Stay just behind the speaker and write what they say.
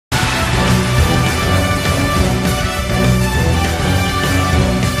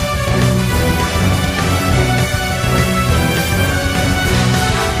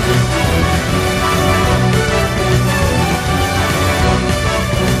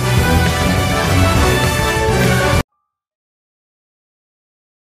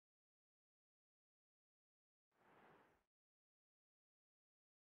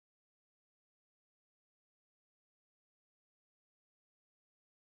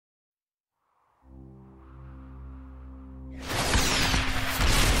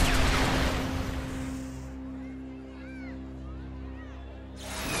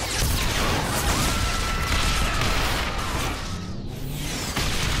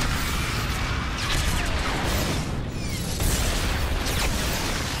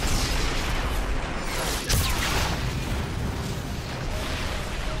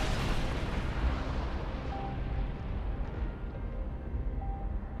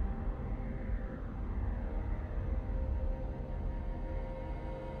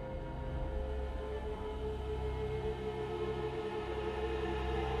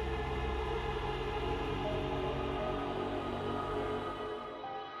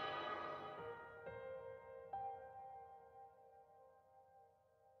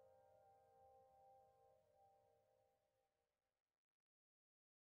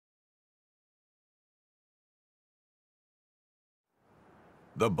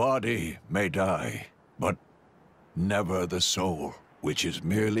The body may die, but never the soul, which is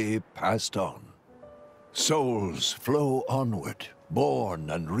merely passed on. Souls flow onward,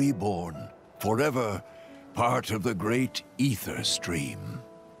 born and reborn, forever part of the great ether stream.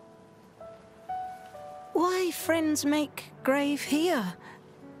 Why friends make grave here?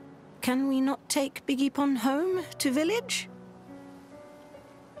 Can we not take Biggiepon home to village?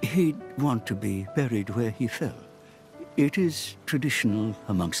 He'd want to be buried where he fell. It is traditional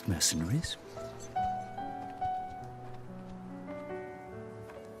amongst mercenaries.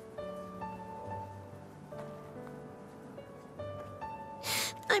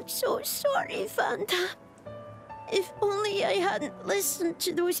 I'm so sorry, Vanda. If only I hadn't listened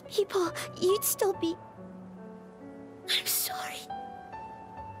to those people, you'd still be... I'm sorry.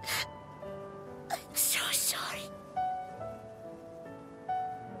 I'm so sorry.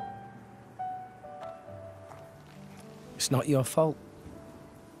 It's not your fault.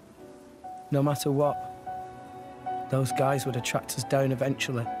 No matter what, those guys would have tracked us down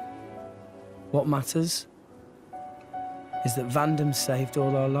eventually. What matters is that Vandam saved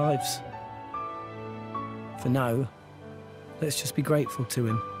all our lives. For now, let's just be grateful to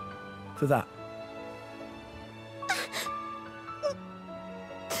him for that.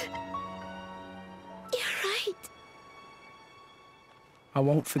 You're right. I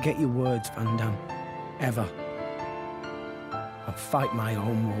won't forget your words, Vandam. Ever. I'll fight my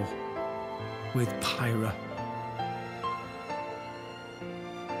own war with Pyra.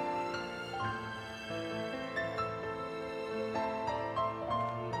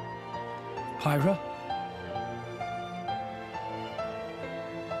 Pyra?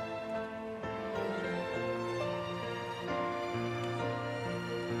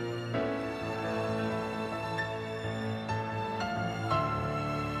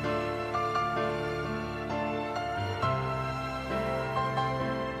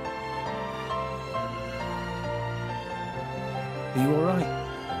 Are you all right?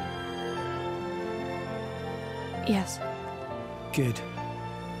 Yes. Good.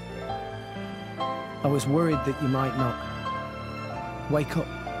 I was worried that you might not. Wake up.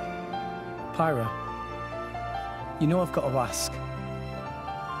 Pyra, you know I've got to ask.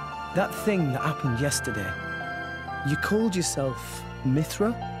 That thing that happened yesterday, you called yourself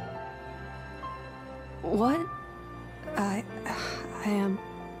Mithra? What? I am...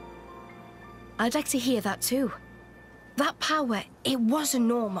 I'd like to hear that too. That power, it wasn't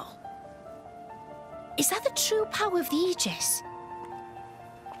normal. Is that the true power of the Aegis?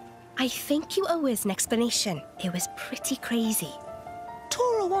 I think you owe us an explanation. It was pretty crazy.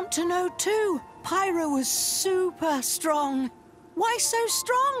 Tora want to know too. Pyra was super strong. Why so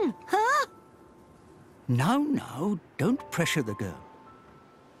strong, huh? No, don't pressure the girl.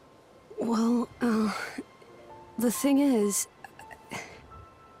 Well, the thing is...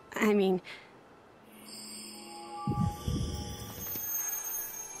 I mean...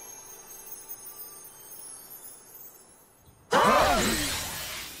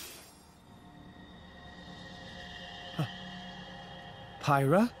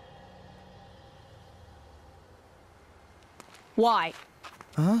 Pyra? Why?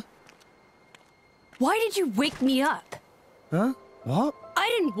 Huh? Why did you wake me up? Huh? What? I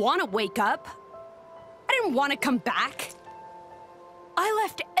didn't want to wake up. I didn't want to come back. I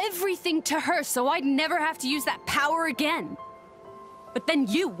left everything to her so I'd never have to use that power again. But then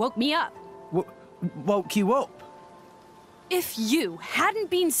you woke me up. Woke you up? If you hadn't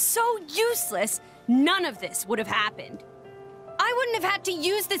been so useless, none of this would have happened. I wouldn't have had to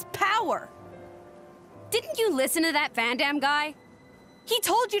use this power. Didn't you listen to that Vandam guy? He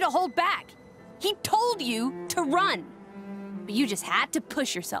told you to hold back. He told you to run. But you just had to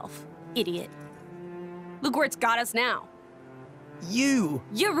push yourself, idiot. Look where it's got us now. You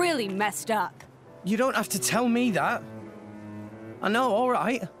really messed up. You don't have to tell me that. I know, all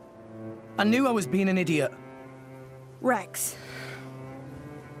right. I knew I was being an idiot. Rex.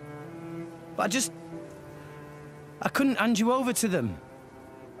 But I couldn't hand you over to them.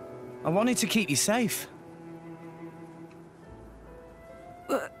 I wanted to keep you safe.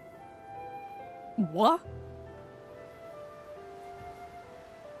 What?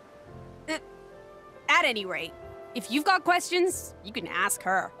 At any rate, if you've got questions, you can ask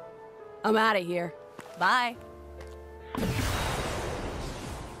her. I'm out of here. Bye.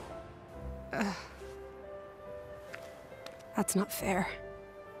 That's not fair.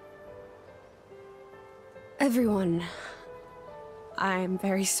 Everyone, I'm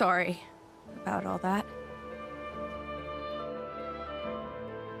very sorry about all that.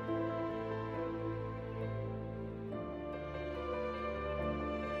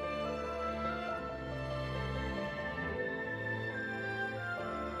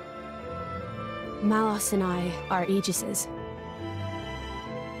 Malos and I are Aegises.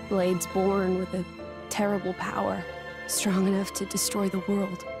 Blades born with a terrible power, strong enough to destroy the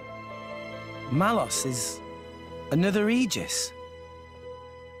world. Malos is another Aegis.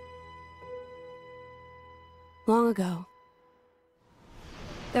 Long ago,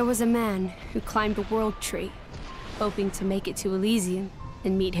 there was a man who climbed a world tree, hoping to make it to Elysium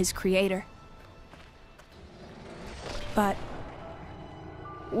and meet his creator. But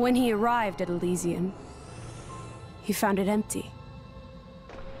when he arrived at Elysium, he found it empty.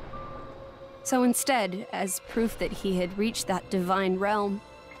 So instead, as proof that he had reached that divine realm,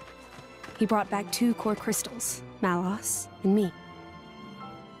 he brought back 2 core crystals, Malos and me.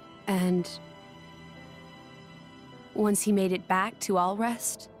 And once he made it back to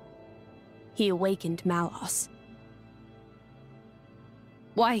Allrest, he awakened Malos.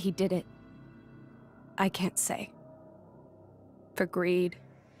 Why he did it, I can't say. For greed,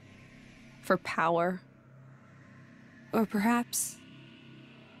 for power, or perhaps...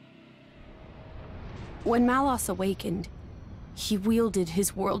 When Malos awakened, he wielded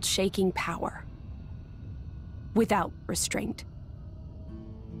his world-shaking power without restraint.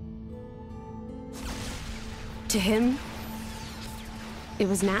 To him, it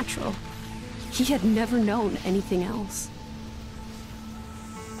was natural. He had never known anything else.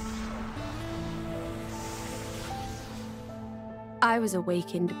 I was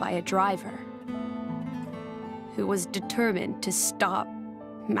awakened by a driver who was determined to stop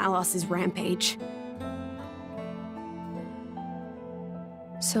Malos's rampage.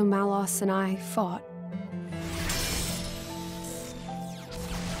 So Malos and I fought.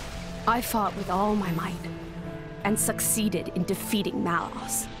 I fought with all my might and succeeded in defeating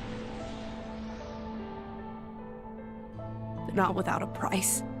Malos. But not without a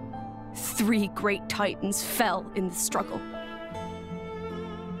price. 3 great titans fell in the struggle.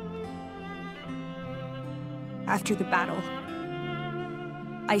 After the battle,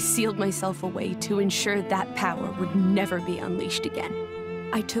 I sealed myself away to ensure that power would never be unleashed again.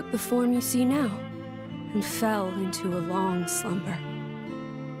 I took the form you see now and fell into a long slumber.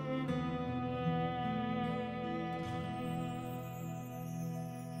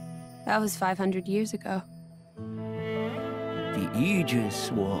 That was 500 years ago. The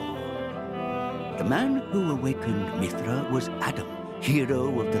Aegis War. The man who awakened Mithra was Adam,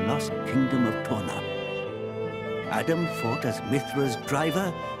 hero of the lost kingdom of Torna. Adam fought as Mithra's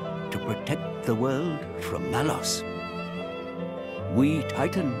driver to protect the world from Malos. We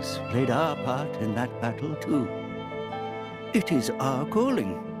Titans played our part in that battle too. It is our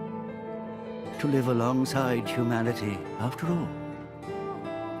calling to live alongside humanity after all.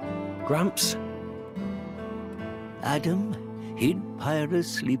 Gramps? Adam hid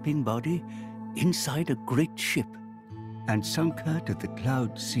Pyra's sleeping body inside a great ship and sunk her to the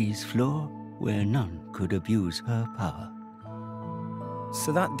cloud sea's floor where none could abuse her power.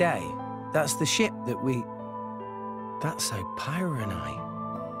 So that day, that's the ship that we... That's how Pyra and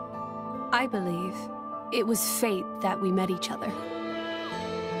I believe it was fate that we met each other.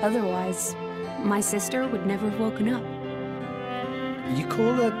 Otherwise, my sister would never have woken up. You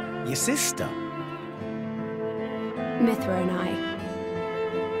call her your sister? Mithra and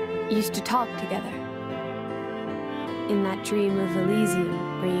I used to talk together. In that dream of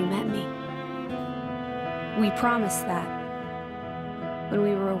Elysium where you met me. We promised that when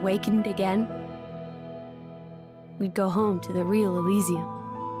we were awakened again, we'd go home to the real Elysium.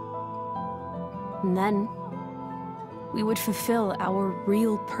 And then we would fulfill our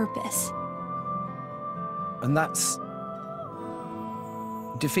real purpose. And that's...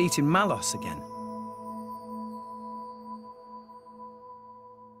 defeating Malos again?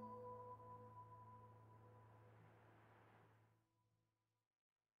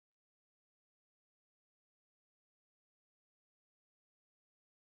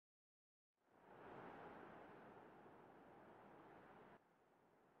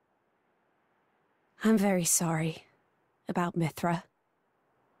 I'm very sorry about Mithra.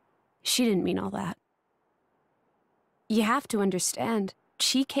 She didn't mean all that. You have to understand,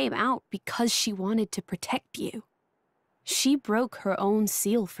 she came out because she wanted to protect you. She broke her own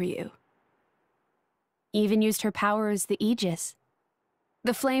seal for you. Even used her power as the Aegis.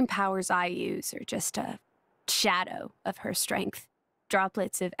 The flame powers I use are just a shadow of her strength.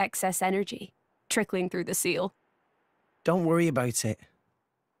 Droplets of excess energy trickling through the seal. Don't worry about it.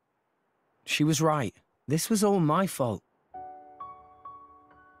 She was right. This was all my fault.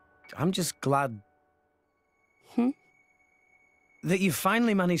 I'm just glad... that you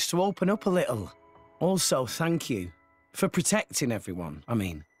finally managed to open up a little. Also, thank you for protecting everyone, I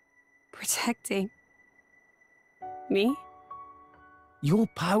mean. Protecting? Me? Your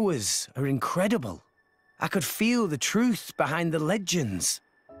powers are incredible. I could feel the truth behind the legends.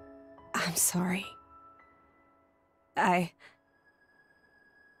 I'm sorry.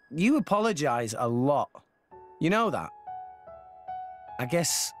 You apologize a lot. You know that? I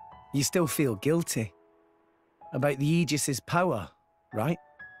guess you still feel guilty about the Aegis's power, right?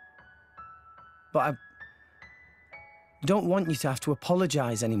 But I don't want you to have to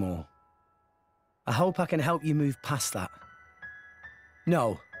apologize anymore. I hope I can help you move past that.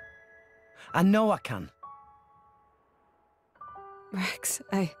 No. I know I can. Rex,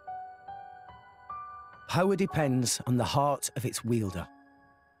 Power depends on the heart of its wielder.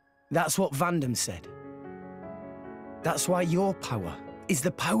 That's what Vandam said. That's why your power is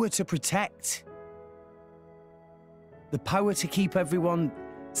the power to protect. The power to keep everyone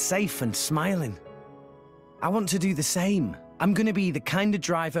safe and smiling. I want to do the same. I'm gonna be the kind of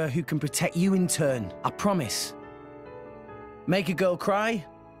driver who can protect you in turn, I promise. Make a girl cry?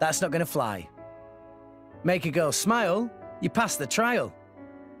 That's not gonna fly. Make a girl smile? You pass the trial.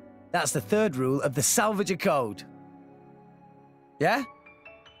 That's the third rule of the Salvager Code. Yeah?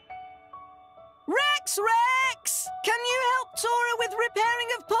 Rex! Can you help Tora with repairing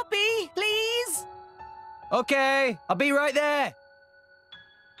of Poppy, please? Okay, I'll be right there.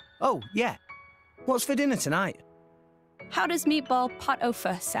 Oh, yeah. What's for dinner tonight? how does meatball pot au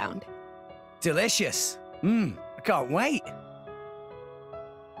feu sound? Delicious. I can't wait.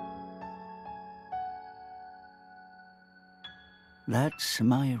 That's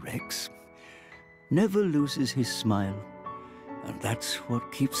my Rex. Never loses his smile. And that's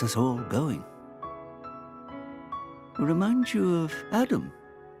what keeps us all going. Reminds you of Adam,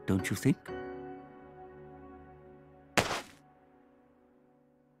 don't you think?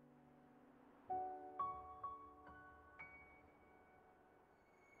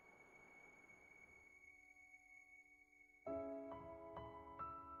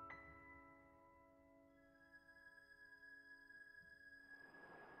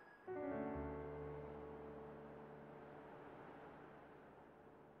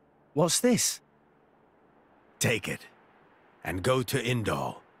 What's this? Take it, and go to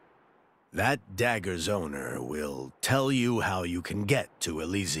Indal. That dagger's owner will tell you how you can get to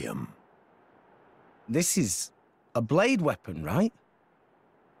Elysium. This is a blade weapon, right?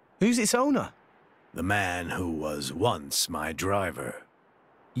 Who's its owner? The man who was once my driver.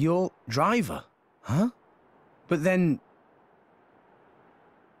 Your driver? Huh? But then...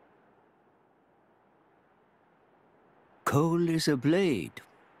 Cole is a blade.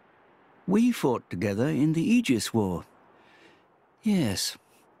 We fought together in the Aegis War. Yes.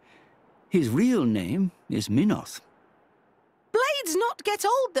 His real name is Minoth. Blades not get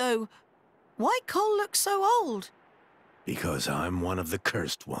old, though. Why Cole look so old? Because I'm one of the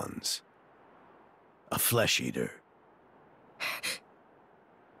cursed ones. A flesh-eater.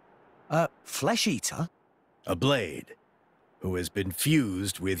 A flesh-eater? A blade who has been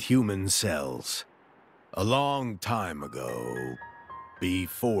fused with human cells. A long time ago,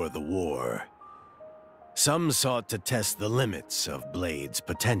 before the war, some sought to test the limits of Blade's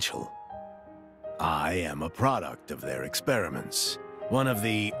potential. I am a product of their experiments, one of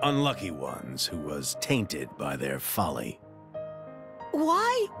the unlucky ones who was tainted by their folly.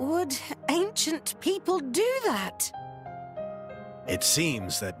 Why would ancient people do that? It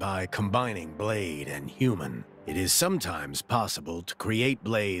seems that by combining Blade and human, it is sometimes possible to create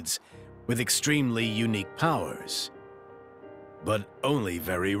blades with extremely unique powers. But only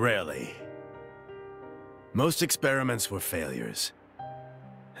very rarely. Most experiments were failures,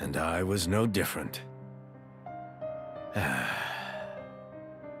 and I was no different.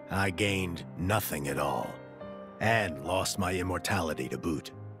 I gained nothing at all, and lost my immortality to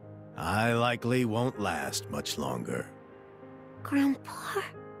boot. I likely won't last much longer. Grandpa?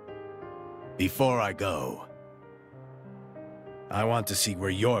 Before I go, I want to see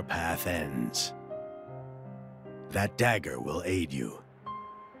where your path ends. That dagger will aid you.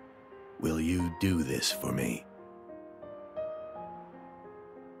 Will you do this for me?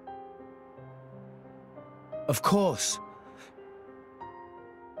 Of course.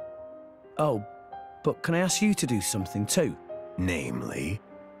 Oh, but can I ask you to do something too? Namely?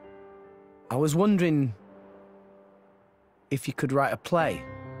 I was wondering if you could write a play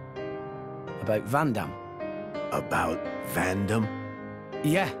about Vandam. About Vandam?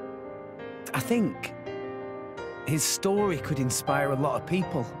 Yeah. I think his story could inspire a lot of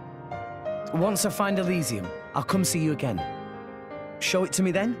people. Once I find Elysium, I'll come see you again. Show it to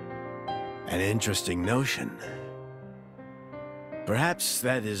me then? An interesting notion. Perhaps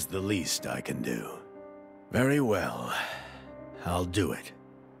that is the least I can do. Very well. I'll do it.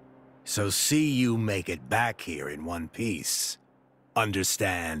 So see you make it back here in one piece.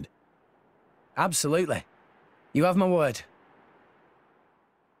 Understand? Absolutely. You have my word.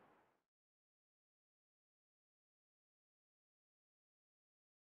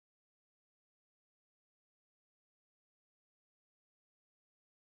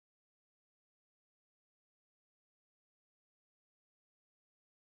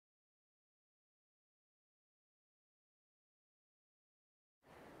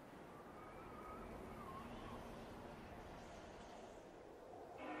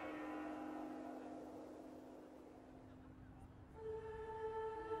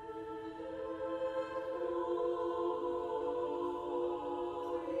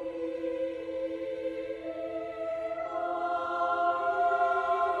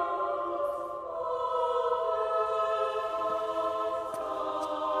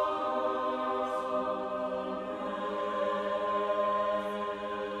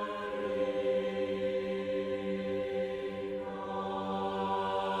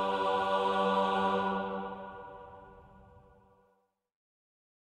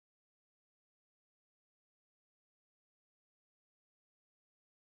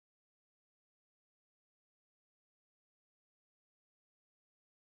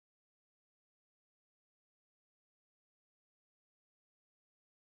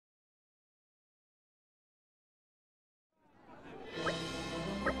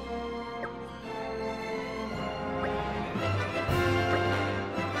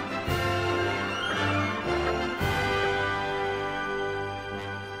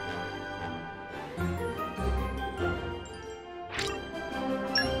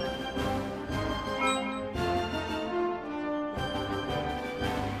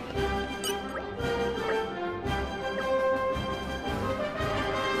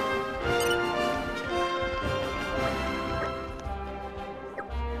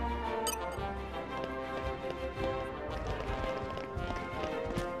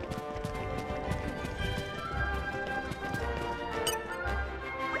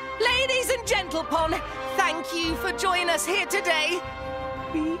 Thank you for joining us here today.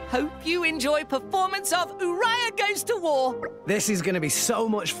 We hope you enjoy performance of Uriah Goes to War. This is going to be so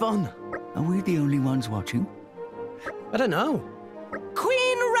much fun. Are we the only ones watching? I don't know.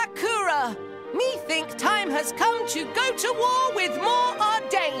 Queen Rakura, me time has come to go to war with More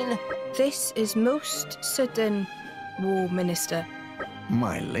Ardain. This is most sudden, War Minister.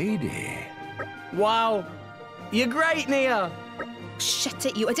 My lady. Wow. You're great, Nia. Shut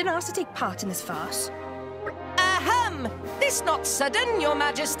it, you. I didn't ask to take part in this farce. Ahem! This not sudden, Your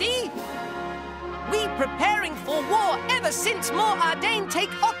Majesty. We preparing for war ever since More Ardain take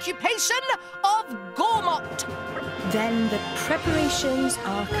occupation of Gormott. Then the preparations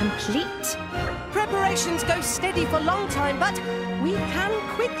are complete. Preparations go steady for long time, but we can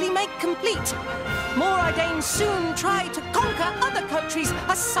quickly make complete. More Ardain soon try to conquer other countries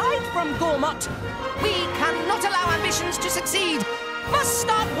aside from Gormott. We cannot allow ambitions to succeed. Must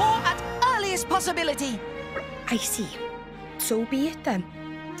start war at earliest possibility. I see. So be it then.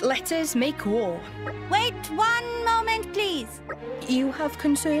 Let us make war. Wait 1 moment, please. You have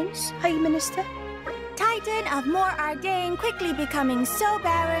concerns, High Minister? Titan of More Ardain quickly becoming so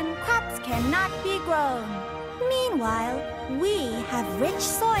barren, crops cannot be grown. Meanwhile, we have rich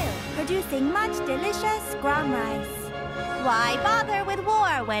soil, producing much delicious grom rice. Why bother with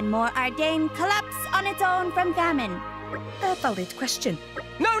war when More Ardain collapse on its own from famine? A valid question.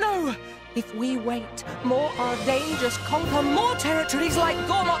 No! If we wait, More Ardain just conquer more territories like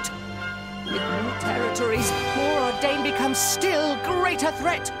Gormott. With more territories, More Ardain becomes still greater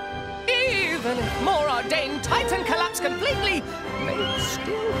threat. Even if More Ardain Titan collapse completely, may it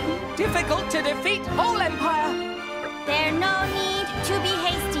still be difficult to defeat whole Empire. There's no need to be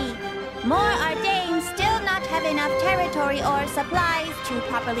hasty. More Ardain still not have enough territory or supplies to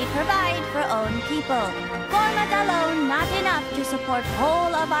properly provide for own people. Gormott alone not enough to support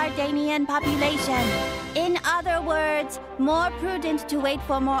whole of Ardanian population. In other words, more prudent to wait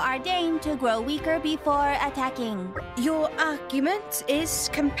for More Ardain to grow weaker before attacking. Your argument is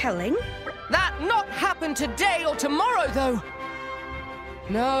compelling. That not happen today or tomorrow, though.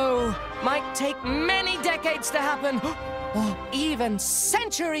 No, might take many decades to happen, or even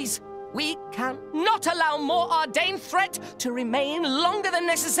centuries. We cannot allow More Ardain threat to remain longer than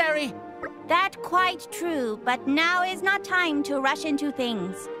necessary. That quite true, but now is not time to rush into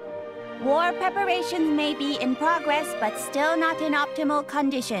things. War preparations may be in progress, but still not in optimal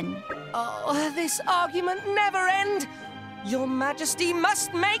condition. Oh, this argument never end. Your Majesty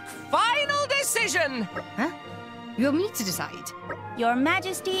must make final decision. Huh? You want me to decide? Your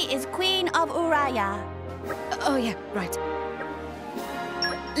Majesty is Queen of Uriah. Oh yeah, right.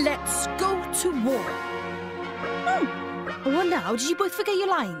 Let's go to war. What now? Did you both forget your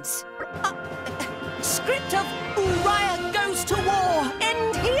lines? Script of Uriah goes to war.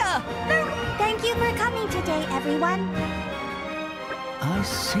 End here. Thank you for coming today, everyone. I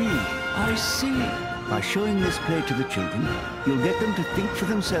see. By showing this play to the children, you'll get them to think for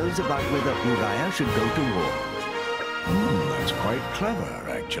themselves about whether Uriah should go to war. That's quite clever,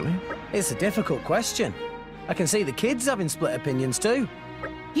 actually. It's a difficult question. I can see the kids having split opinions too.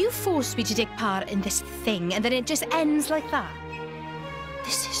 You forced me to take part in this thing, and then it just ends like that.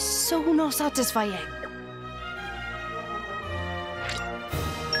 This is so not satisfying.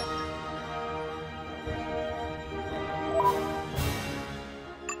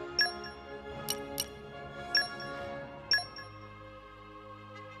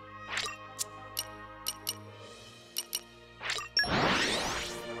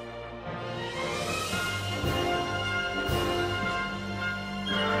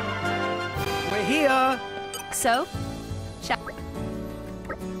 We're here. So,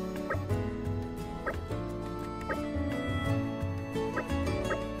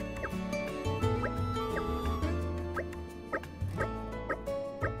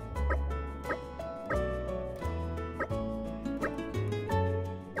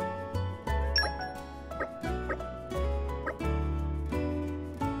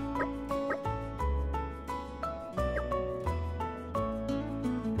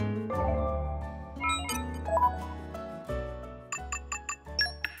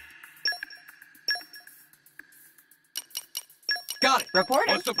 Got it.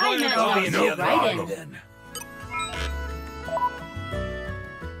 reporting. What's the I plan? know. No You're right in. problem, then.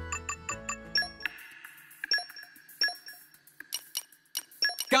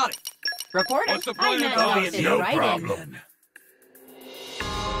 Got it. Reporting. What's the I plan? know. You're No right in. problem.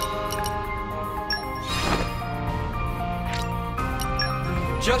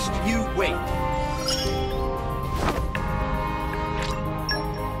 Just you wait.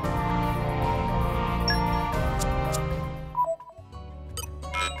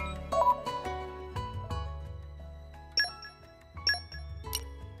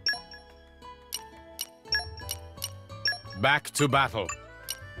 Back to battle.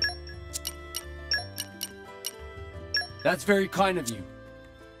 That's very kind of you.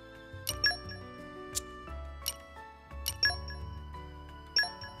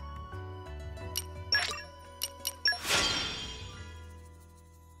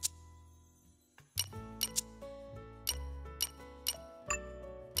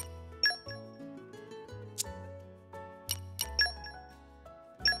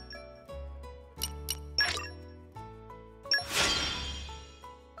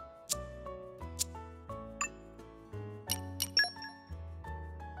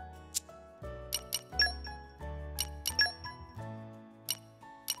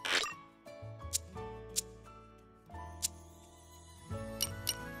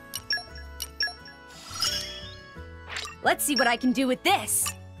 Let's see what I can do with this.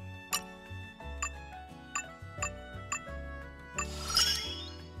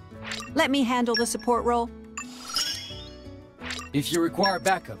 Let me handle the support role. If you require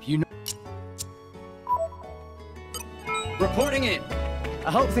backup, you know. Reporting in.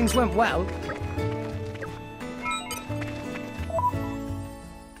 I hope things went well.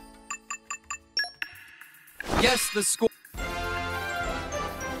 Yes, the score.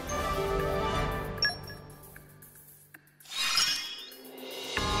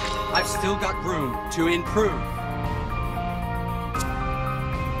 I've still got room to improve.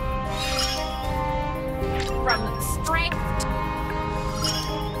 From strength.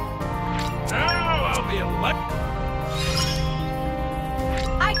 Now I'll be elected.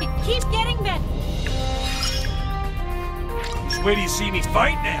 I can keep getting better. Just wait till you see me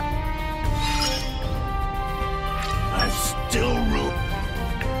fight now. I've still room.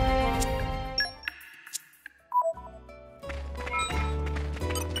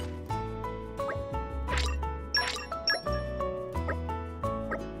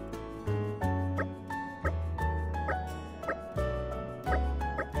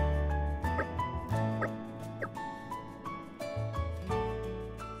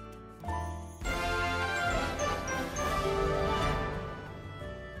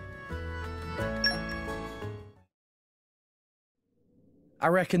 I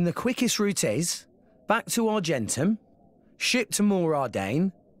reckon the quickest route is back to Argentum, ship to Mor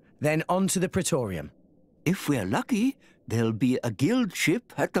Ardain, then on to the Praetorium. If we're lucky, there'll be a guild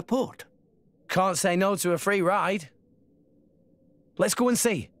ship at the port. Can't say no to a free ride. Let's go and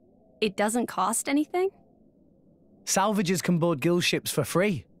see. It doesn't cost anything? Salvagers can board guild ships for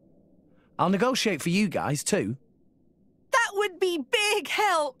free. I'll negotiate for you guys too. That would be big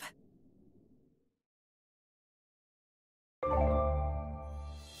help.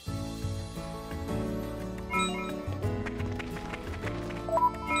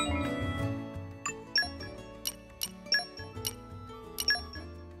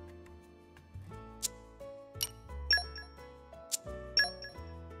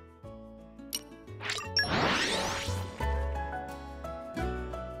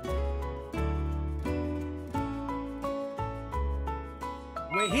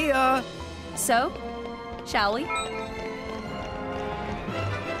 We're here! So, shall we?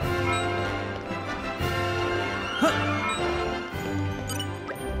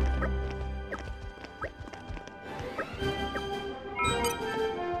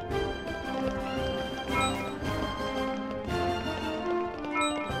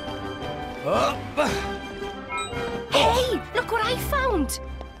 Hey, look what I found!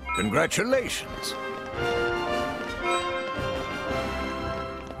 Congratulations.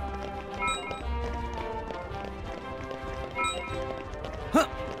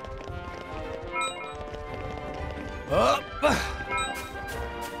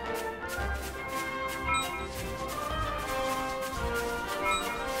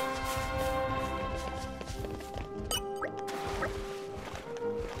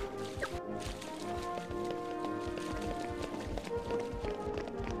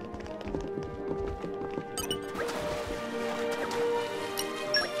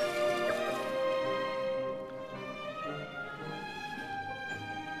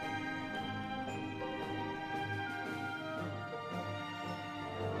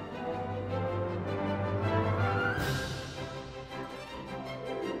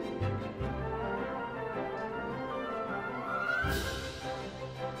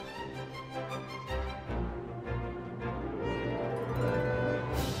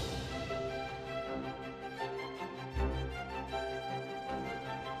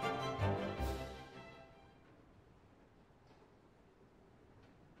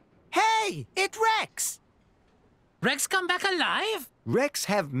 Hey, it's Rex! Rex come back alive? Rex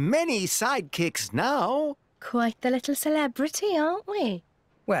have many sidekicks now. Quite the little celebrity, aren't we?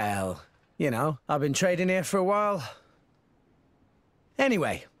 Well, you know, I've been trading here for a while.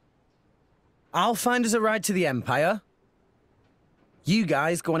 Anyway, I'll find us a ride to the Empire. You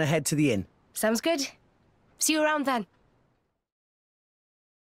guys go on ahead to the inn. Sounds good. See you around then.